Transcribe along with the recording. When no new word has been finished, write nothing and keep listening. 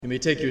You may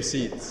take your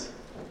seats.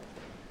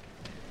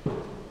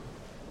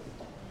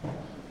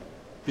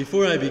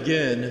 Before I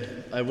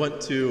begin, I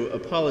want to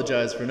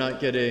apologize for not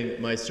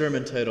getting my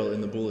sermon title in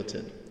the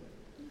bulletin.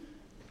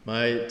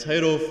 My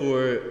title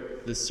for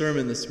the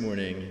sermon this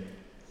morning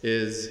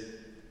is,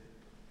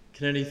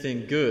 Can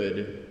Anything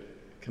Good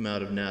Come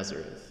Out of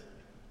Nazareth?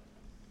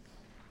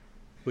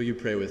 Will you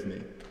pray with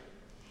me?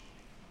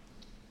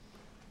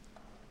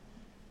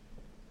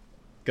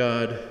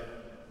 God,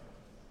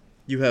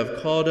 you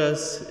have called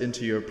us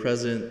into your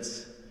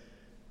presence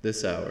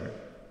this hour.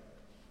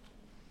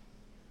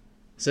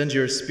 Send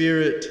your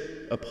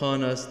Spirit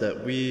upon us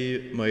that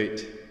we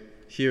might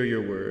hear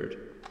your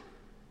word,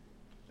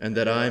 and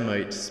that I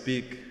might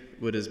speak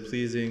what is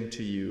pleasing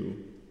to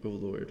you, O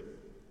Lord.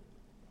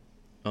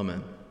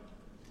 Amen.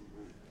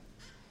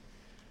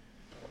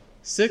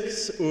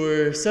 6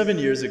 or 7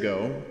 years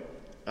ago,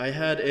 I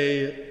had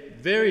a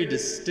very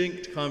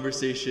distinct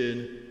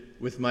conversation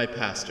with my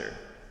pastor.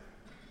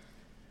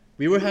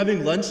 We were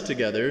having lunch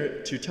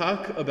together to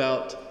talk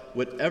about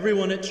what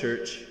everyone at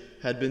church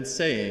had been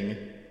saying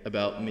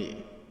about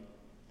me,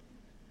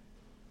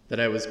 that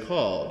I was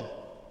called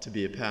to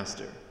be a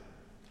pastor.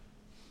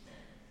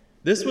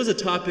 This was a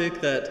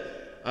topic that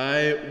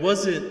I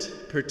wasn't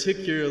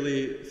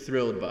particularly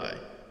thrilled by.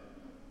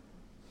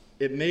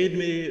 It made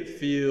me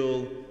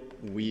feel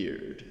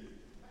weird.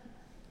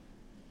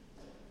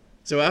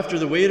 So after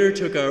the waiter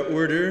took our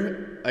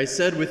order, I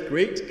said with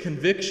great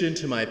conviction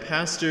to my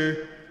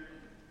pastor,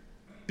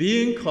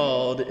 "Being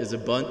called is a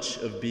bunch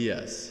of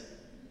BS.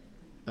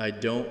 I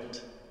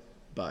don't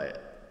buy it."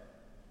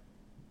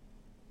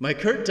 My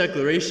curt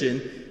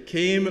declaration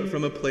came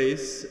from a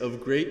place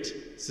of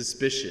great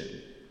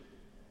suspicion,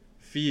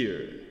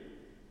 fear,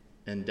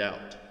 and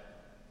doubt.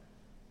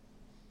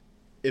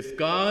 If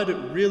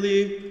God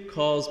really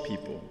calls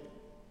people,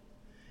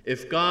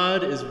 if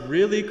God is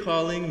really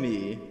calling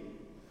me,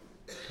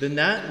 then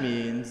that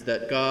means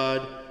that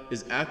God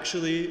is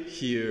actually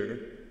here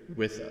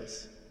with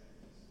us,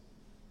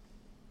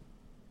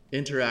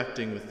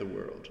 interacting with the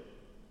world.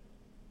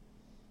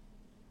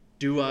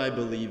 Do I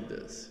believe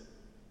this?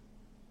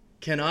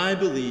 Can I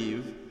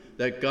believe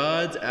that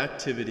God's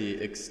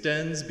activity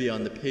extends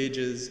beyond the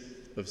pages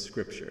of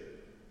Scripture?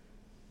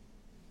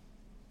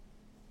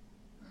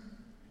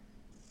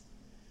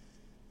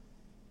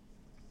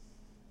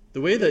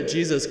 The way that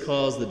Jesus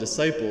calls the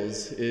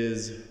disciples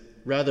is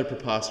rather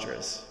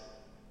preposterous.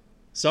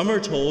 Some are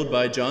told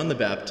by John the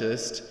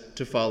Baptist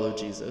to follow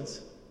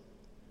Jesus.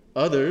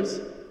 Others,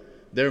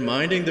 they're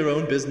minding their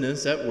own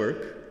business at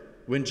work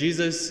when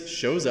Jesus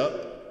shows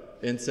up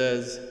and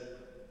says,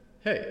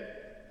 "Hey,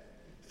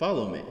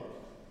 follow me."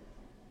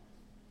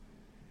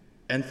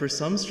 And for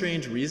some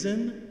strange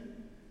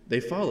reason, they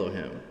follow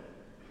him.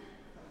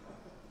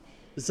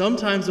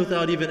 Sometimes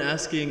without even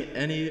asking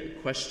any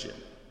question.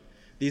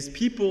 These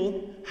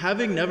people,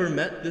 having never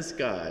met this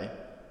guy,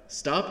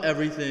 stop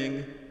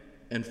everything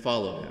and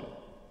follow him.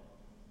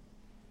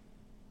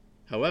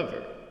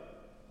 However,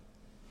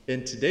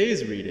 in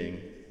today's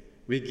reading,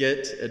 we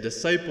get a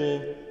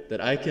disciple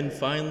that I can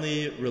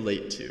finally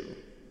relate to,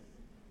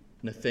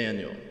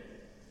 Nathanael,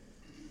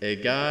 a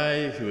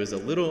guy who is a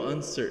little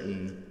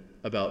uncertain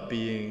about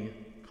being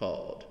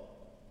called.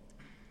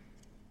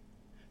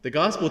 The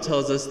gospel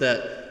tells us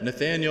that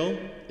Nathanael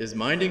is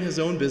minding his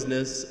own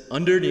business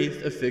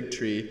underneath a fig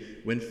tree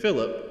when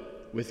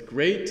Philip, with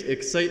great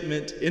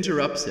excitement,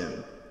 interrupts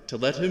him to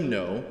let him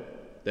know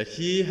that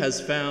he has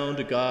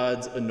found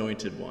God's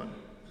anointed one,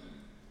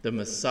 the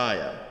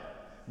Messiah.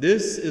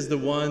 This is the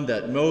one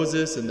that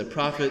Moses and the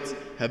prophets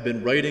have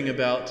been writing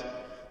about.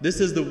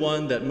 This is the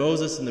one that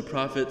Moses and the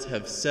prophets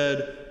have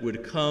said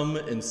would come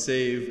and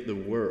save the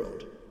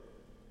world.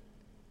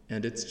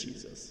 And it's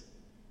Jesus.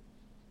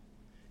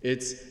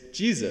 It's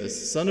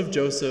Jesus, son of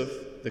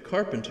Joseph, the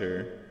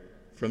carpenter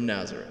from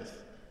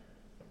Nazareth.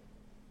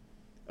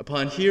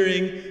 Upon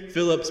hearing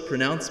Philip's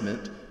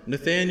pronouncement,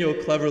 Nathanael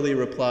cleverly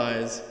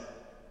replies,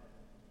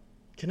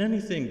 "Can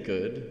anything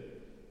good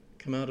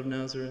come out of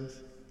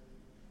Nazareth?"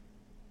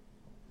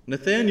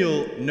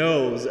 Nathanael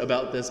knows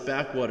about this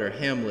backwater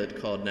hamlet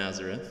called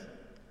Nazareth.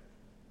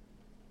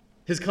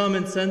 His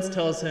common sense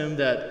tells him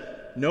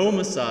that no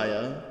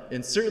Messiah,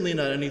 and certainly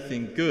not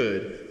anything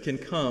good, can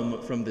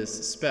come from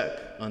this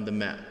speck on the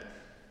map.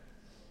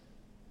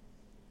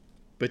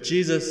 But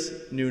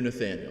Jesus knew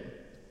Nathanael.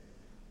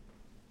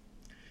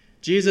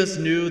 Jesus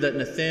knew that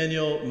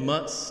Nathanael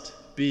must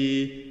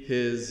be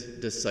his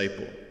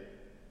disciple.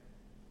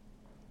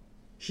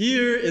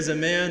 "Here is a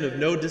man of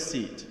no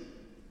deceit,"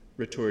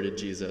 retorted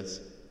Jesus.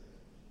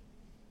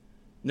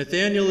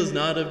 Nathanael is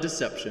not of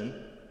deception,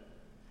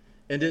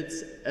 and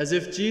it's as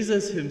if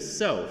Jesus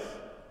himself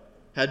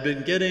had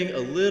been getting a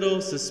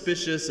little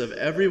suspicious of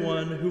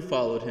everyone who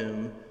followed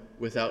him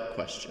without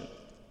question.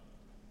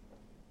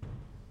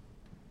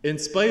 In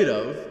spite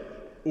of,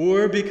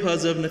 or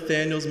because of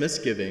Nathanael's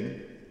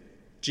misgiving,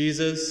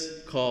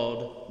 Jesus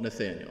called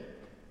Nathanael.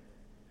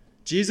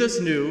 Jesus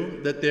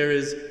knew that there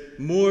is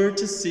more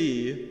to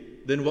see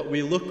than what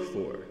we look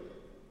for.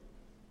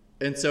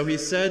 And so he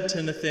said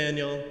to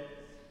Nathanael,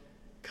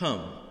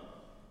 Come,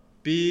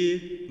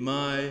 be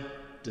my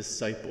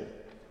disciple.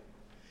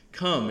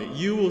 Come,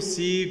 you will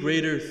see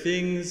greater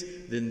things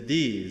than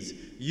these.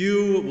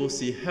 You will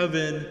see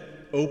heaven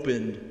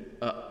opened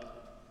up.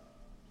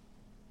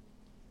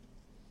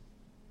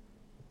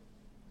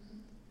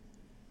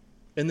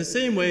 In the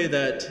same way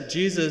that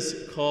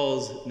Jesus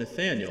calls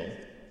Nathanael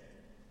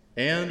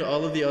and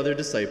all of the other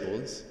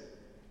disciples,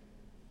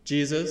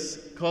 Jesus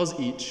calls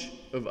each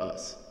of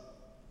us.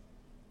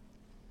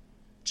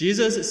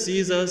 Jesus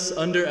sees us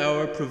under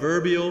our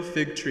proverbial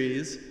fig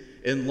trees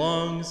and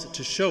longs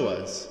to show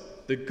us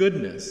the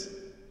goodness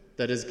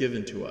that is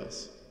given to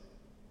us,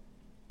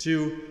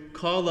 to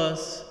call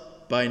us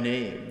by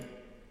name,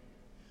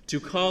 to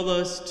call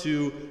us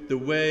to the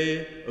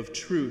way of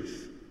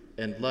truth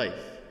and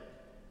life.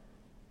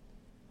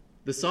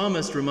 The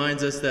psalmist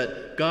reminds us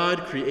that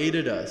God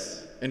created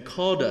us and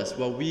called us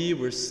while we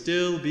were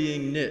still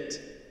being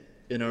knit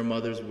in our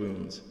mother's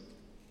wombs.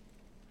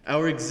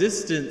 Our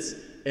existence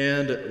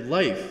and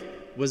life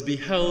was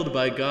beheld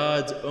by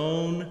God's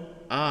own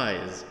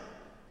eyes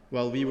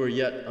while we were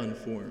yet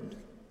unformed.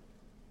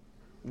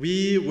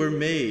 We were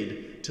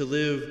made to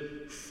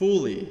live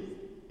fully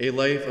a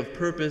life of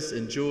purpose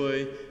and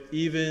joy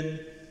even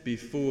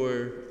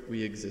before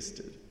we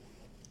existed.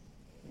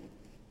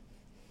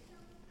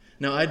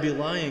 Now, I'd be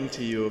lying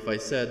to you if I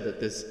said that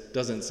this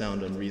doesn't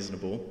sound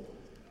unreasonable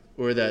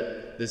or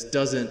that this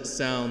doesn't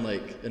sound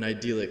like an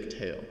idyllic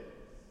tale.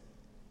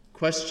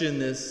 Question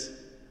this,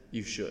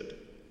 you should.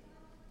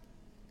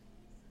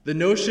 The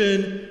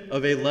notion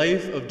of a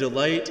life of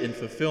delight and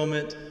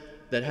fulfillment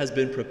that has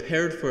been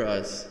prepared for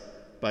us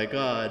by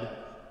God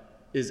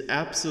is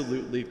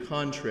absolutely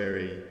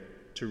contrary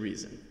to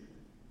reason.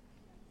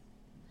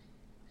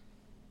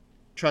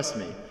 Trust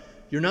me,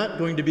 you're not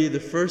going to be the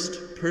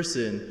first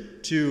person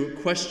to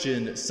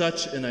question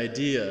such an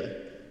idea,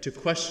 to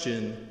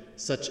question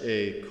such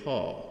a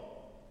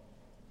call.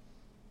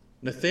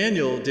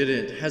 Nathanael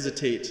didn't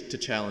hesitate to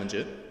challenge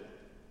it.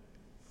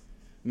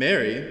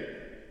 Mary,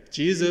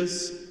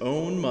 Jesus'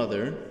 own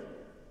mother,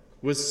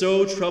 was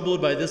so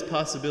troubled by this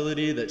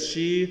possibility that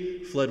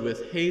she fled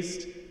with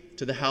haste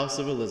to the house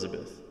of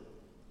Elizabeth.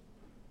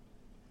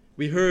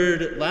 We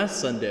heard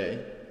last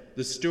Sunday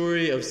the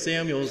story of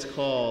Samuel's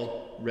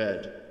call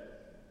read.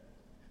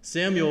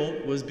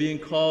 Samuel was being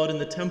called in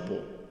the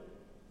temple,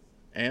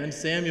 and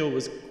Samuel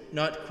was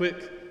not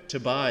quick to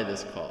buy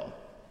this call.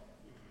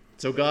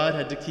 So God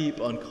had to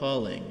keep on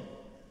calling,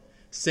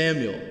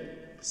 Samuel,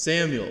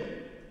 Samuel,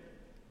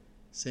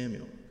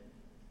 Samuel.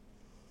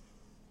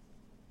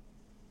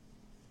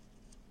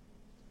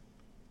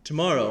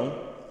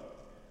 Tomorrow,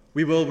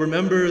 we will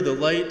remember the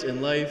light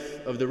and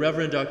life of the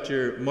Reverend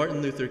Dr.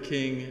 Martin Luther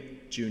King,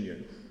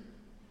 Jr.,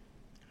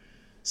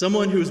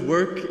 someone whose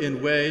work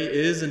and way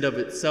is and of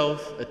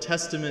itself a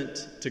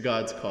testament to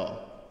God's call,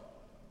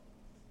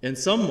 and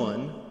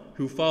someone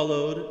who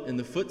followed in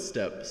the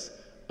footsteps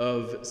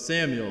of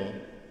Samuel,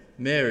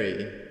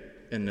 Mary,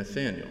 and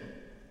Nathanael,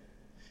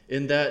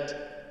 in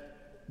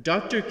that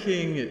Dr.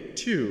 King,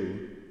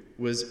 too,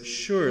 was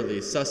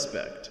surely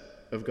suspect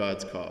of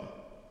God's call.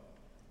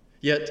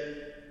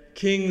 Yet,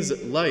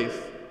 King's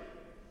life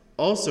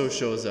also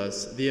shows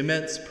us the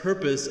immense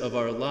purpose of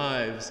our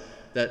lives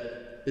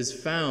that is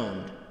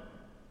found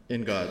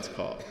in God's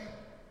call.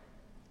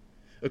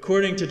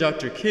 According to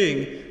Dr.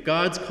 King,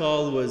 God's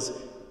call was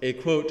a,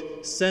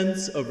 quote,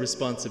 sense of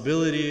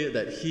responsibility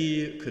that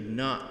he could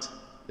not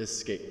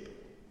escape.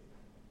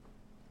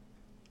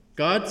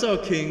 God saw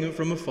King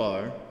from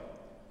afar,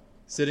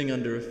 sitting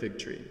under a fig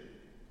tree,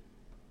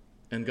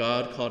 and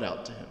God called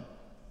out to him.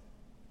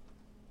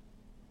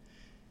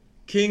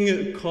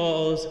 King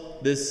calls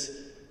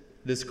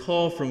this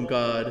call from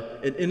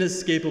God an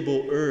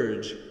inescapable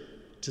urge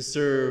to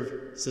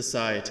serve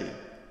society.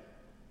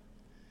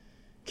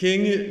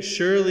 King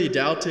surely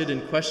doubted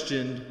and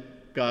questioned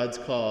God's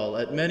call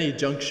at many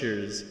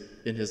junctures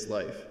in his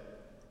life.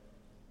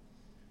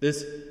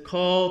 This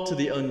call to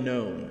the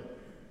unknown,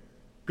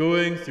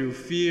 going through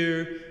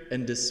fear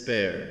and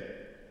despair.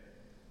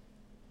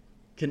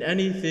 Can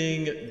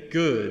anything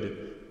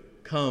good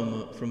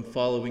come from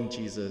following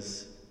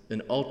Jesus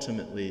and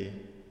ultimately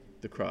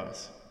the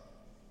cross?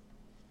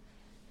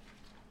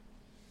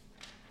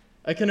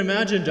 I can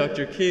imagine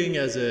Dr. King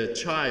as a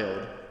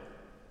child,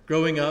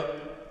 growing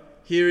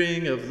up,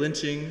 hearing of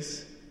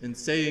lynchings and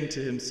saying to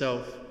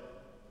himself,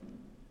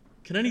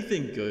 can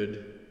anything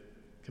good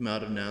come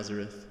out of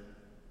Nazareth?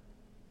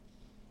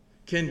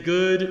 Can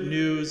good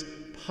news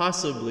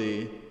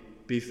possibly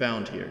be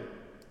found here?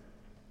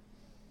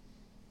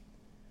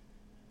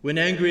 When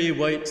angry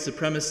white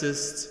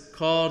supremacists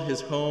called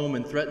his home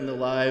and threatened the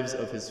lives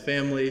of his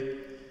family,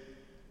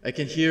 I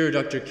can hear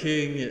Dr.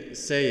 King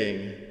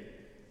saying,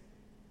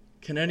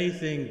 can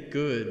anything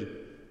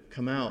good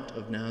come out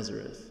of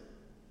Nazareth?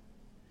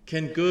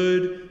 Can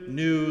good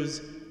news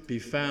be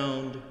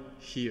found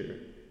here?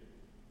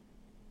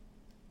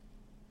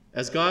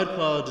 As God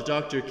called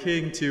Dr.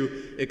 King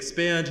to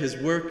expand his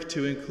work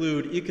to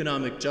include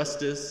economic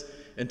justice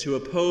and to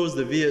oppose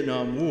the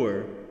Vietnam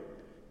War,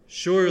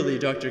 Surely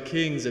Dr.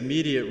 King's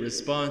immediate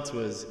response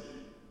was,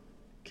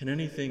 can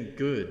anything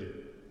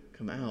good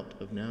come out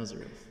of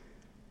Nazareth?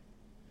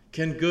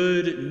 Can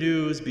good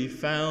news be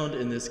found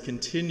in this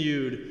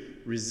continued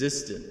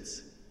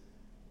resistance?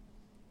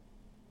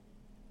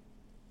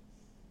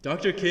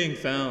 Dr. King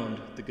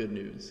found the good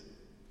news.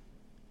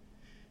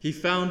 He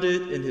found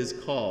it in his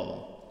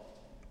call,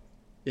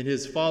 in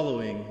his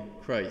following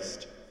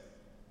Christ.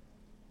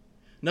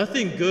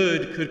 Nothing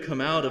good could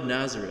come out of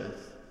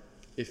Nazareth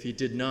if he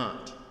did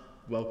not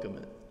welcome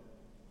it.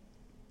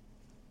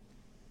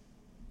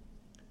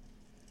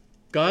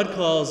 God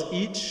calls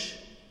each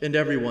and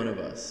every one of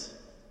us.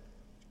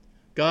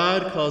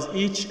 God calls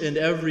each and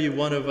every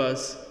one of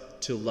us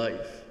to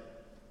life.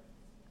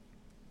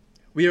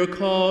 We are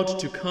called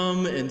to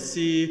come and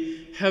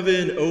see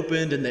heaven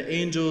opened and the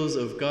angels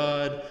of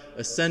God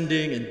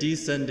ascending and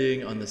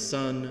descending on the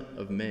Son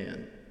of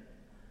Man.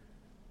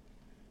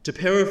 To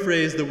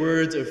paraphrase the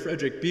words of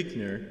Frederick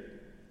Buechner,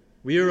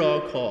 we are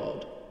all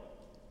called.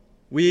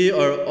 We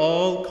are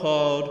all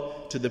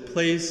called to the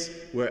place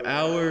where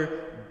our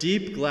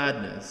deep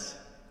gladness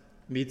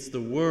meets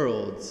the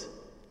world's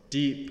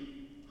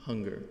deep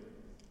hunger.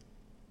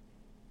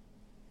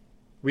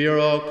 We are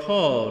all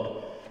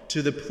called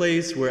to the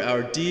place where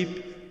our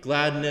deep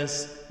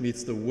gladness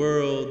meets the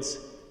world's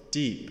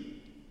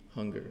deep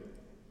hunger.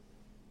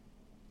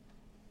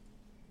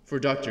 For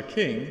Dr.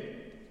 King,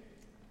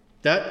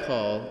 that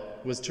call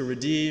was to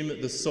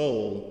redeem the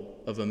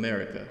soul of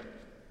America.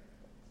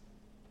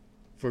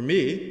 For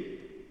me,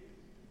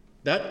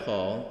 that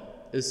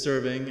call is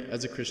serving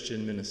as a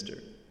Christian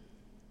minister.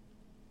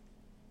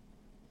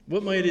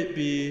 What might it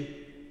be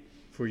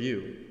for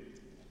you?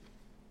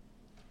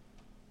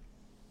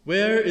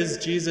 Where is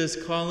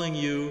Jesus calling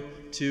you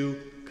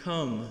to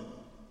come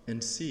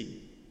and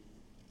see?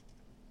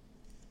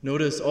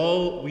 Notice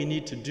all we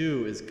need to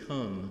do is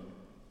come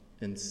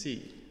and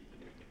see.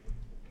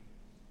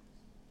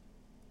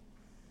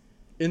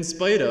 In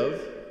spite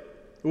of,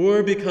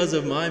 or because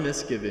of my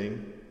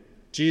misgiving,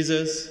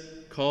 Jesus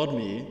called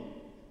me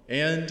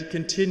and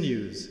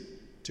continues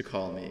to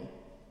call me,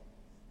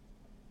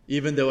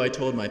 even though I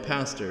told my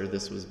pastor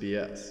this was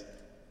BS.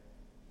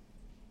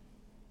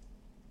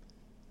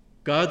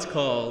 God's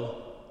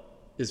call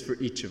is for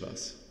each of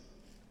us.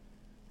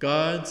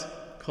 God's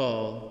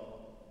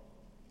call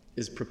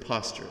is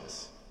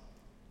preposterous.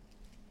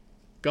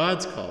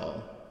 God's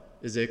call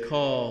is a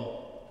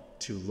call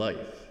to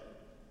life.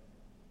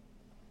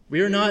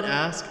 We are not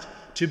asked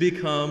to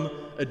become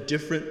a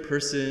different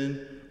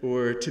person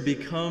or to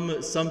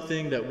become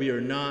something that we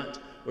are not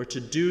or to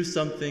do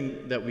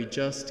something that we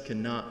just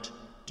cannot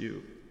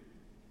do.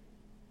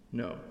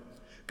 No.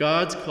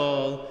 God's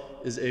call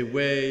is a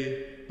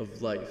way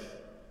of life.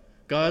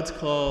 God's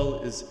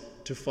call is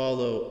to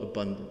follow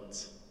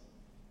abundance.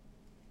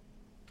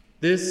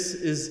 This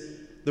is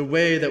the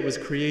way that was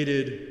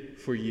created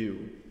for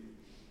you.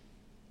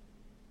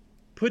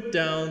 Put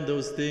down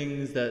those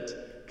things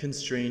that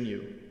constrain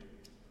you.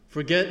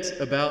 Forget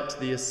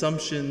about the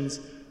assumptions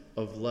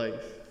of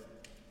life.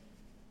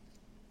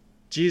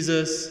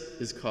 Jesus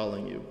is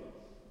calling you.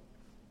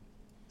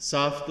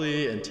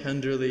 Softly and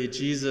tenderly,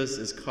 Jesus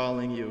is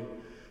calling you,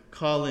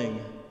 calling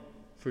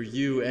for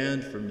you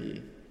and for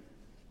me.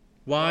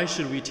 Why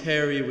should we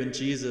tarry when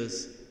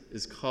Jesus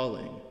is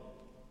calling,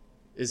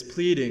 is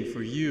pleading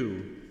for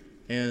you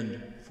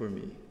and for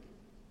me?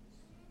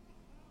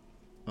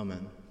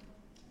 Amen.